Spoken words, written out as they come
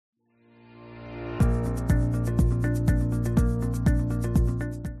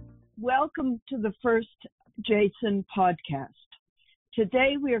Welcome to the first JASN podcast.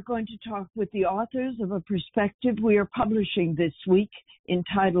 Today we are going to talk with the authors of a perspective we are publishing this week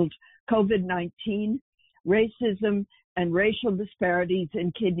entitled COVID-19, Racism and Racial Disparities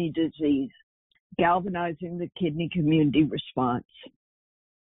in Kidney Disease, Galvanizing the Kidney Community Response.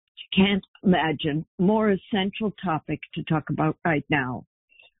 You can't imagine a more essential topic to talk about right now,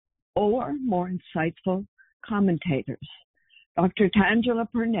 or more insightful commentators. Dr. Tanjala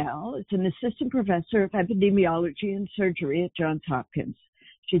Purnell is an assistant professor of epidemiology and surgery at Johns Hopkins.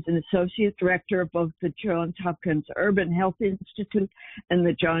 She's an associate director of both the Johns Hopkins Urban Health Institute and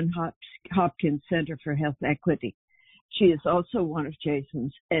the Johns Hopkins Center for Health Equity. She is also one of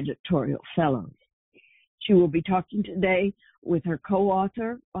JASN's editorial fellows. She will be talking today with her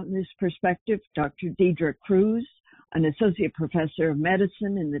co-author on this perspective, Dr. Deidre, an associate professor of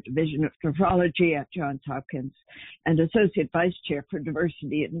medicine in the Division of Nephrology at Johns Hopkins and associate vice chair for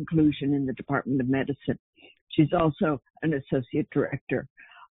diversity and inclusion in the Department of Medicine. She's also an associate director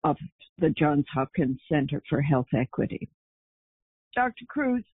of the Johns Hopkins Center for Health Equity. Dr.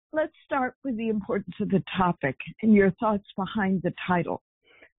 Cruz, let's start with the importance of the topic and your thoughts behind the title.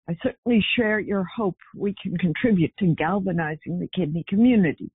 I certainly share your hope we can contribute to galvanizing the kidney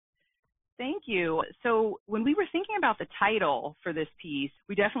community. Thank you. So when we were thinking about the title for this piece,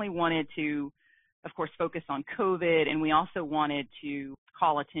 we definitely wanted to, of course, focus on COVID, and we also wanted to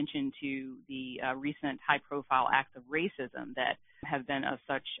call attention to the recent high-profile acts of racism that have been of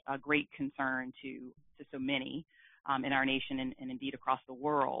such a great concern to so many in our nation and indeed across the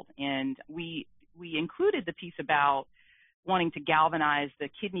world. And we included the piece about wanting to galvanize the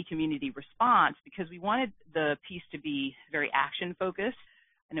kidney community response because we wanted the piece to be very action-focused.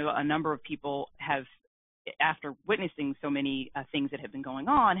 I know a number of people have, after witnessing so many things that have been going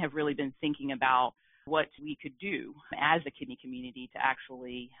on, have really been thinking about what we could do as a kidney community to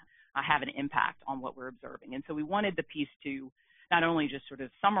actually have an impact on what we're observing. And so we wanted the piece to not only just sort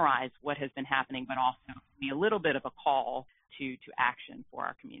of summarize what has been happening, but also be a little bit of a call to action for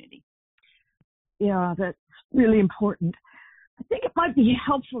our community. Yeah, that's really important. I think it might be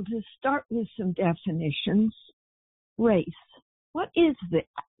helpful to start with some definitions. Race. What is the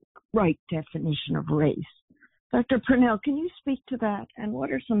right definition of race? Dr. Purnell, can you speak to that? And what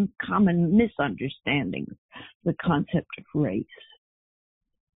are some common misunderstandings of the concept of race?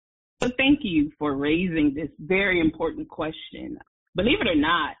 So thank you for raising this very important question. Believe it or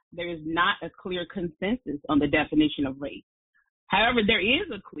not, there is not a clear consensus on the definition of race. However, there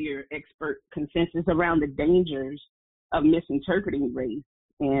is a clear expert consensus around the dangers of misinterpreting race.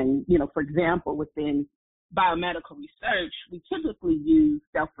 And, for example, within biomedical research, we typically use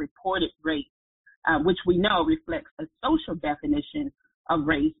self-reported race, which we know reflects a social definition of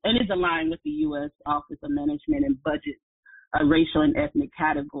race and is aligned with the U.S. Office of Management and Budget, racial and ethnic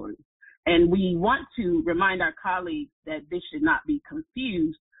categories. And we want to remind our colleagues that this should not be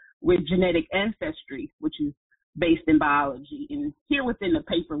confused with genetic ancestry, which is based in biology. And here within the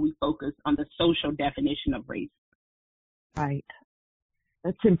paper, we focus on the social definition of race. Right.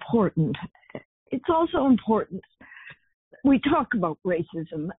 That's important. It's also important we talk about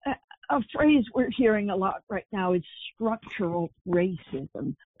racism. A phrase we're hearing a lot right now is structural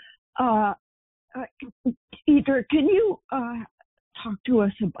racism. Deidre, can you talk to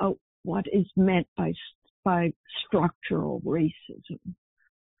us about what is meant by structural racism?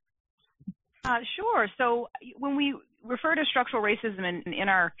 Sure. So when we refer to structural racism in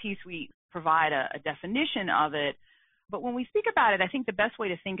our piece, we provide a definition of it. But when we speak about it, I think the best way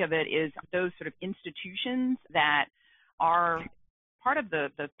to think of it is those sort of institutions that are part of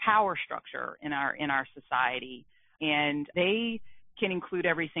the power structure in our society. And they can include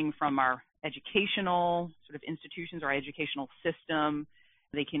everything from our educational sort of institutions, our educational system.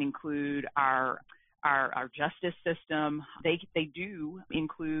 They can include our justice system. They do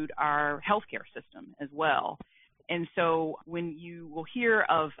include our healthcare system as well. And so when you will hear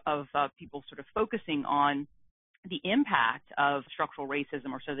of people sort of focusing on the impact of structural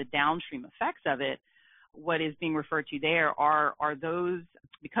racism or so the downstream effects of it, what is being referred to there are those,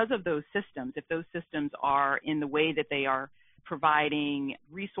 because of those systems, if those systems are in the way that they are providing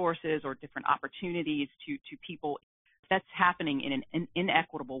resources or different opportunities to people, that's happening in an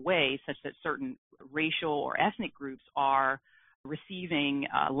inequitable way such that certain racial or ethnic groups are receiving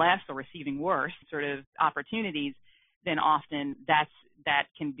less or receiving worse sort of opportunities, then often that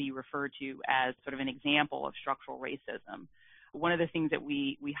can be referred to as sort of an example of structural racism. One of the things that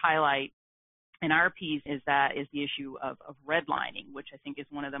we highlight in our piece is the issue of redlining, which I think is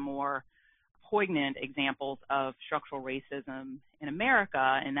one of the more poignant examples of structural racism in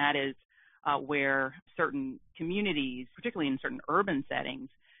America, and that is where certain communities, particularly in certain urban settings,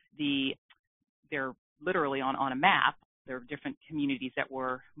 they're literally on a map. There are different communities that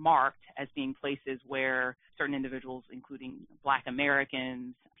were marked as being places where certain individuals, including Black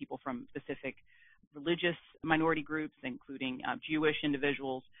Americans, people from specific religious minority groups, including Jewish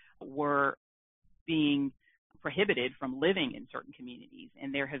individuals, were being prohibited from living in certain communities.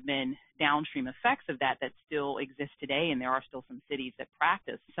 And there have been downstream effects of that still exist today, and there are still some cities that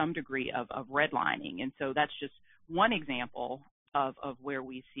practice some degree of redlining. And so that's just one example of where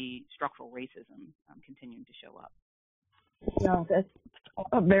we see structural racism continuing to show up. Yeah, that's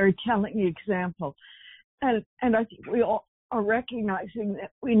a very telling example. And I think we all are recognizing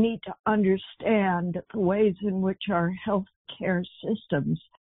that we need to understand the ways in which our healthcare systems,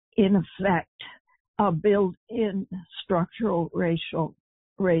 in effect, build in structural racial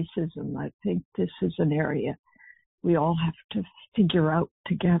racism. I think this is an area we all have to figure out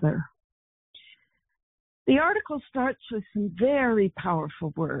together. The article starts with some very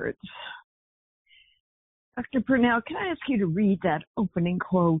powerful words. Dr. Purnell, can I ask you to read that opening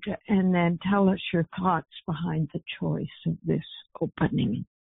quote and then tell us your thoughts behind the choice of this opening?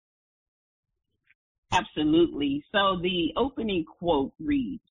 Absolutely. So the opening quote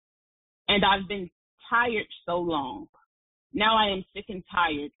reads, "And I've been tired so long. Now I am sick and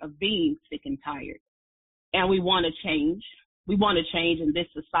tired of being sick and tired. And we want to change. We want to change in this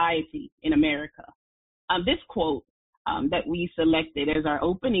society in America." This quote that we selected as our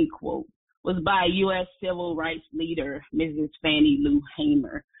opening quote was by U.S. civil rights leader, Mrs. Fannie Lou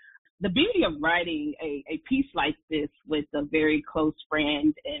Hamer. The beauty of writing a piece like this with a very close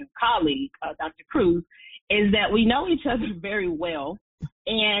friend and colleague, Dr. Cruz, is that we know each other very well.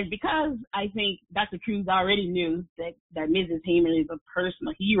 And because I think Dr. Cruz already knew that Mrs. Hamer is a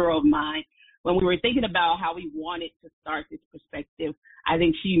personal hero of mine, when we were thinking about how we wanted to start this perspective, I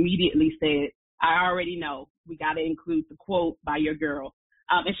think she immediately said, "I already know. We got to include the quote by your girl."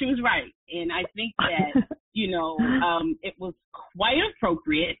 And she was right. And I think that, it was quite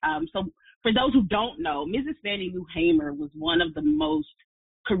appropriate. So for those who don't know, Mrs. Fannie Lou Hamer was one of the most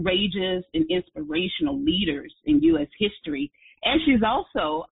courageous and inspirational leaders in U.S. history. And she's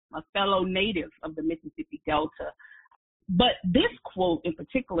also a fellow native of the Mississippi Delta. But this quote in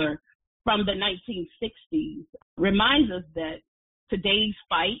particular from the 1960s reminds us that today's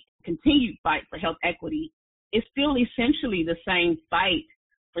continued fight for health equity is still essentially the same fight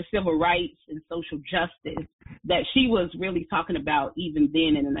for civil rights and social justice that she was really talking about even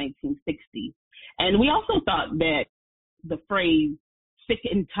then in the 1960s. And we also thought that the phrase sick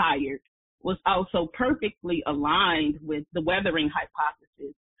and tired was also perfectly aligned with the weathering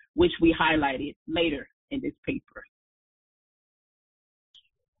hypothesis, which we highlighted later in this paper.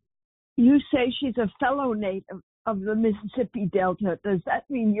 You say she's a fellow native of the Mississippi Delta. Does that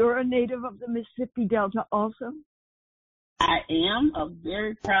mean you're a native of the Mississippi Delta also? I am a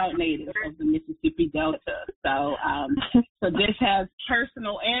very proud native of the Mississippi Delta. So this has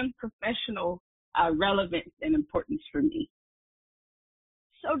personal and professional relevance and importance for me.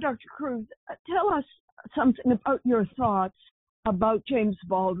 So, Dr. Cruz, tell us something about your thoughts about James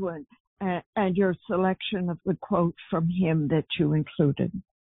Baldwin and your selection of the quote from him that you included.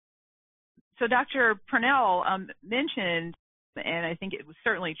 So Dr. Purnell mentioned, and I think it was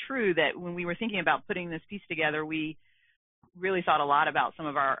certainly true, that when we were thinking about putting this piece together, we really thought a lot about some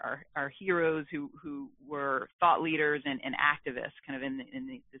of our heroes who were thought leaders and activists kind of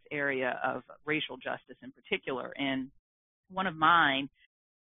in this area of racial justice in particular. And one of mine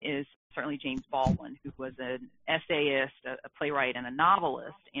is certainly James Baldwin, who was an essayist, a playwright, and a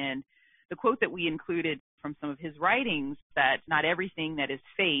novelist. And the quote that we included from some of his writings, that not everything that is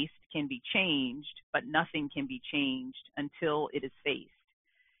faced can be changed, but nothing can be changed until it is faced.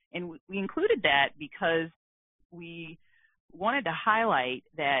 And we included that because we wanted to highlight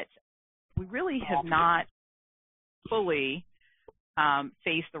that we really have not fully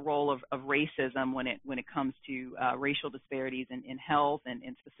faced the role of racism when it comes to racial disparities in health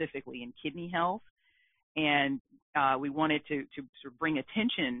and specifically in kidney health. And we wanted to sort of bring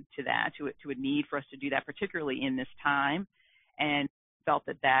attention to that, to a need for us to do that, particularly in this time, and felt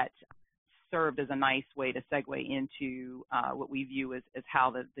that served as a nice way to segue into what we view as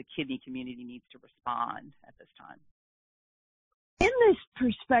how the kidney community needs to respond at this time. In this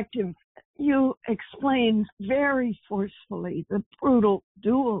perspective, you explain very forcefully the brutal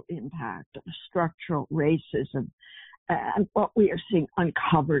dual impact of structural racism and what we are seeing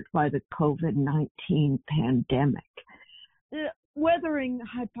uncovered by the COVID-19 pandemic. The weathering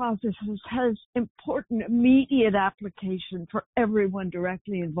hypothesis has important immediate application for everyone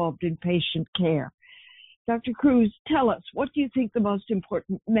directly involved in patient care. Dr. Cruz, tell us, what do you think the most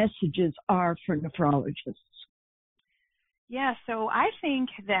important messages are for nephrologists? Yeah, so I think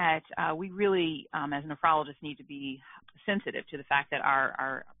that we really, as nephrologists, need to be sensitive to the fact that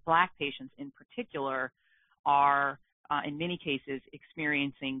our Black patients in particular are, in many cases,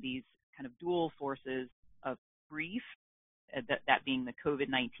 experiencing these kind of dual sources of grief, that being the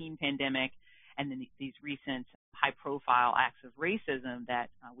COVID-19 pandemic, and then these recent high-profile acts of racism that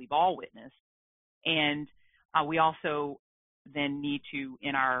we've all witnessed. And we also then need to,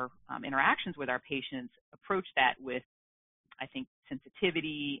 in our interactions with our patients, approach that with, I think,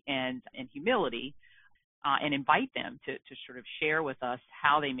 sensitivity and humility, and invite them to sort of share with us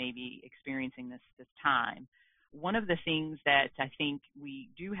how they may be experiencing this time. One of the things that I think we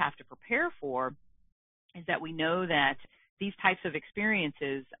do have to prepare for is that we know that these types of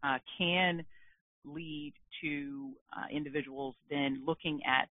experiences can lead to individuals then looking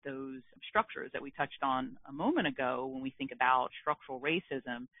at those structures that we touched on a moment ago when we think about structural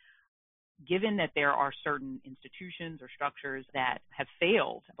racism, given that there are certain institutions or structures that have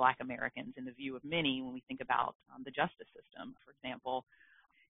failed Black Americans in the view of many when we think about the justice system, for example,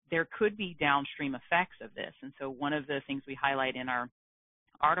 there could be downstream effects of this. And so one of the things we highlight in our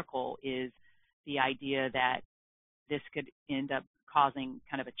article is the idea that this could end up causing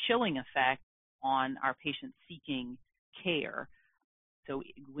kind of a chilling effect on our patients seeking care. So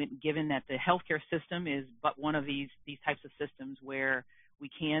given that the healthcare system is but one of these types of systems where we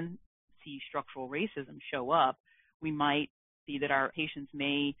can see structural racism show up, we might see that our patients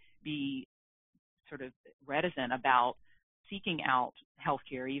may be sort of reticent about seeking out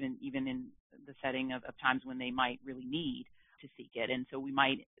healthcare, even in the setting of times when they might really need to seek it. And so we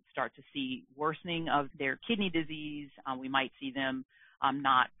might start to see worsening of their kidney disease. We might see them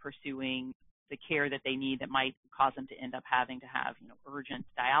not pursuing the care that they need that might cause them to end up having to have, urgent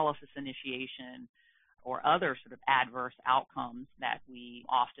dialysis initiation or other sort of adverse outcomes that we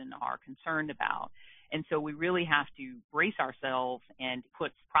often are concerned about. And so we really have to brace ourselves and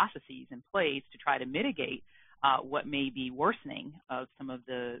put processes in place to try to mitigate what may be worsening of some of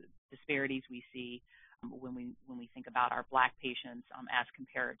the disparities we see when we think about our Black patients as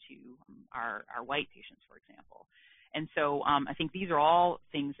compared to our white patients, for example. And so I think these are all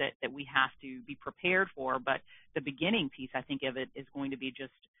things that we have to be prepared for. But the beginning piece, I think, of it is going to be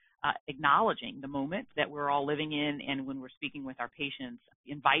just acknowledging the moment that we're all living in, and when we're speaking with our patients,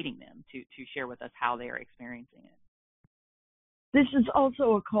 inviting them to share with us how they are experiencing it. This is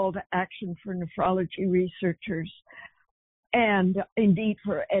also a call to action for nephrology researchers and indeed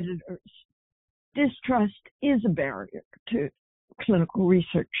for editors. Distrust is a barrier to clinical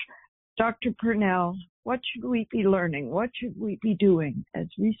research. Dr. Purnell, what should we be learning? What should we be doing as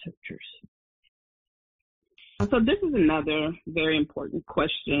researchers? So this is another very important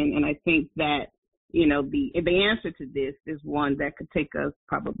question, and I think that, the answer to this is one that could take us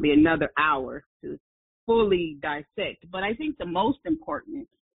probably another hour to fully dissect. But I think the most important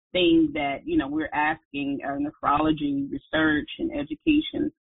thing that, we're asking our nephrology research and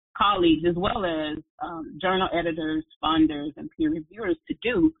education colleagues, as well as journal editors, funders, and peer reviewers to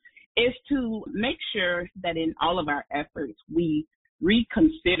do, is to make sure that in all of our efforts, we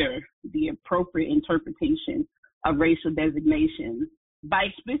reconsider the appropriate interpretation of racial designations by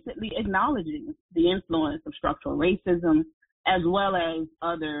explicitly acknowledging the influence of structural racism, as well as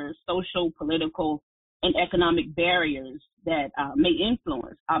other social, political, and economic barriers that may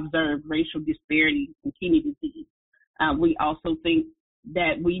influence observed racial disparities in kidney disease. We also think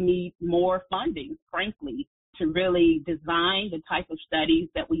that we need more funding, frankly, to really design the type of studies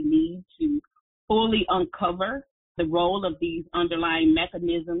that we need to fully uncover the role of these underlying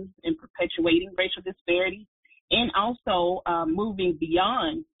mechanisms in perpetuating racial disparities, and also moving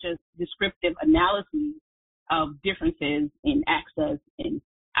beyond just descriptive analyses of differences in access and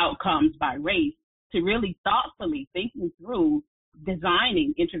outcomes by race to really thoughtfully thinking through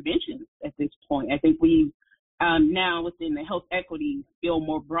designing interventions at this point. I think we now within the health equity field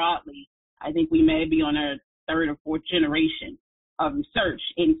more broadly, I think we may be on our third or fourth generation of research.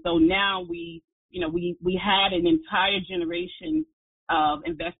 And so now we had an entire generation of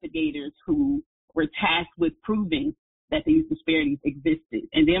investigators who were tasked with proving that these disparities existed.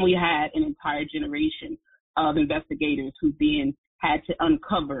 And then we had an entire generation of investigators who then had to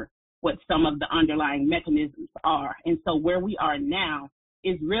uncover what some of the underlying mechanisms are. And so where we are now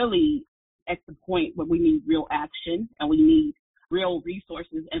is really at the point where we need real action and we need real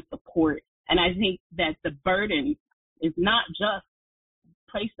resources and support. And I think that the burden is not just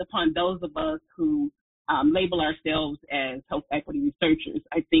placed upon those of us who label ourselves as health equity researchers.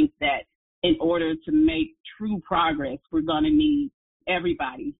 I think that in order to make true progress, we're going to need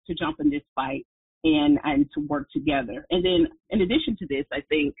everybody to jump in this fight and to work together. And then in addition to this, I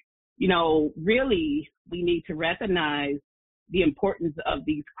think, really we need to recognize the importance of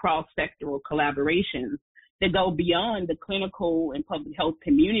these cross-sectoral collaborations that go beyond the clinical and public health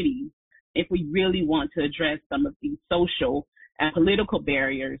communities if we really want to address some of these social and political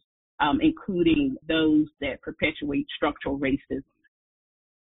barriers, including those that perpetuate structural racism.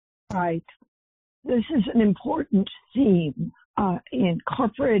 Right. This is an important theme,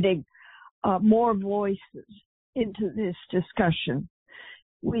 incorporating more voices into this discussion.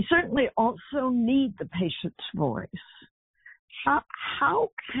 We certainly also need the patient's voice. How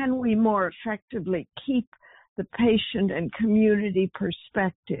can we more effectively keep the patient and community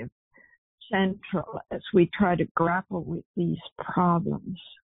perspective central as we try to grapple with these problems?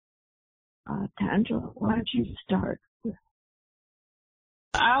 Tanjala, why don't you start?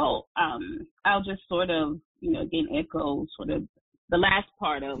 I'll just sort of, again, echo sort of the last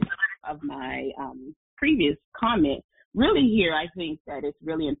part of my previous comment. Really here, I think that it's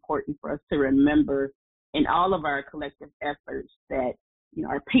really important for us to remember in all of our collective efforts that,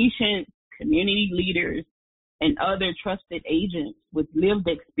 our patients, community leaders, and other trusted agents with lived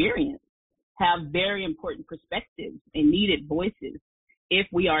experience have very important perspectives and needed voices if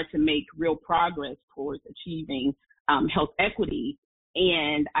we are to make real progress towards achieving health equity.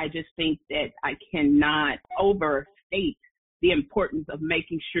 And I just think that I cannot overstate the importance of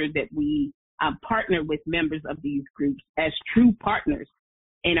making sure that we partner with members of these groups as true partners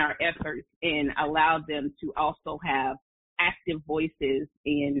in our efforts and allow them to also have active voices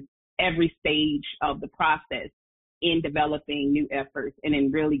in every stage of the process in developing new efforts and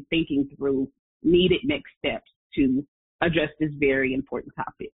in really thinking through needed next steps to address this very important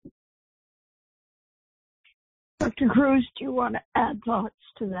topic. Dr. Cruz, do you want to add thoughts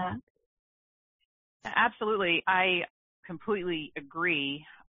to that? Absolutely. I completely agree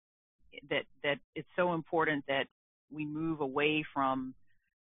that it's so important that we move away from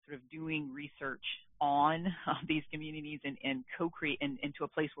sort of doing research on these communities and co-create and into a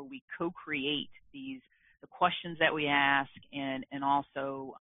place where we co-create the questions that we ask and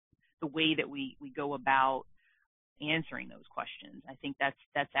also the way that we go about answering those questions. I think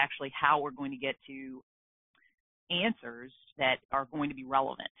that's actually how we're going to get to answers that are going to be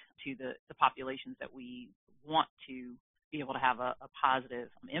relevant to the populations that we want to be able to have a positive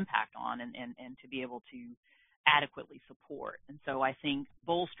impact on and to be able to adequately support. And so I think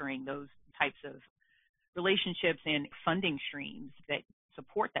bolstering those types of relationships and funding streams that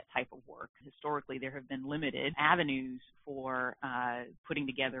support that type of work. Historically, there have been limited avenues for putting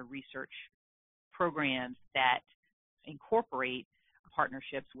together research programs that incorporate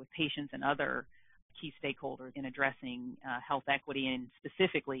partnerships with patients and other key stakeholders in addressing health equity and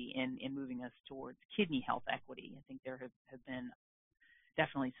specifically in moving us towards kidney health equity. I think there have been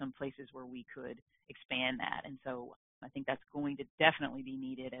definitely some places where we could expand that. And so I think that's going to definitely be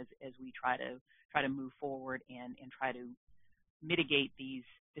needed as we try to move forward and try to mitigate these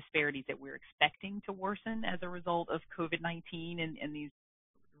disparities that we're expecting to worsen as a result of COVID-19 and these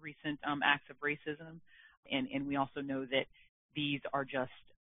recent acts of racism. And we also know that these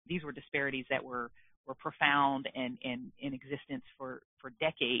were disparities that were profound and in existence for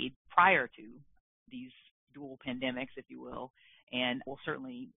decades prior to these dual pandemics, if you will, and will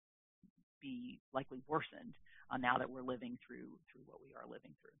certainly be likely worsened now that we're living through what we are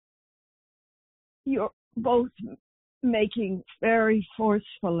living through. You're both making very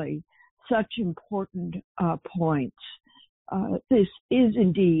forcefully such important points. This is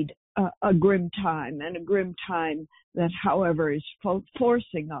indeed a grim time, and a grim time that, however, is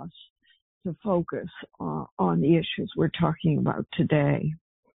forcing us to focus on the issues we're talking about today.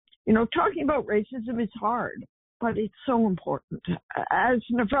 Talking about racism is hard, but it's so important. As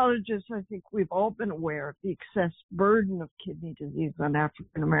nephrologists, I think we've all been aware of the excess burden of kidney disease on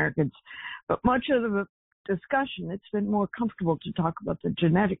African Americans, but much of the discussion, it's been more comfortable to talk about the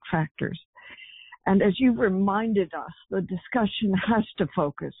genetic factors. And as you've reminded us, the discussion has to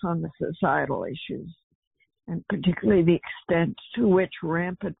focus on the societal issues, and particularly the extent to which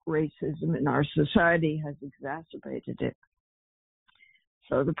rampant racism in our society has exacerbated it.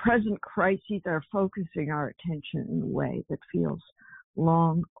 So the present crises are focusing our attention in a way that feels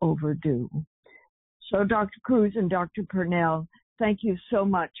long overdue. So Dr. Cruz and Dr. Purnell, thank you so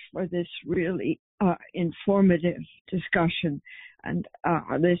much for this really informative discussion and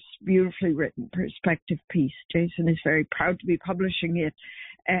this beautifully written perspective piece. JASN is very proud to be publishing it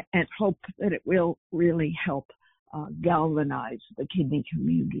and hope that it will really help galvanize the kidney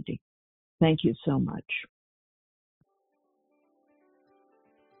community. Thank you so much.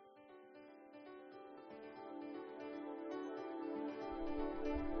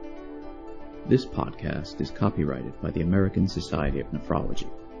 This podcast is copyrighted by the American Society of Nephrology.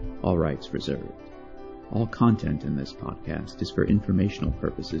 All rights reserved. All content in this podcast is for informational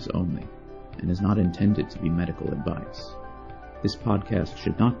purposes only and is not intended to be medical advice. This podcast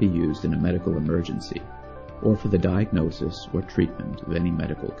should not be used in a medical emergency or for the diagnosis or treatment of any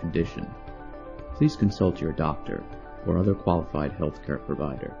medical condition. Please consult your doctor or other qualified healthcare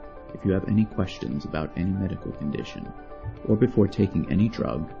provider if you have any questions about any medical condition or before taking any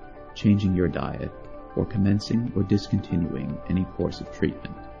drug, changing your diet, or commencing or discontinuing any course of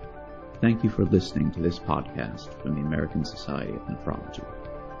treatment. Thank you for listening to this podcast from the American Society of Nephrology.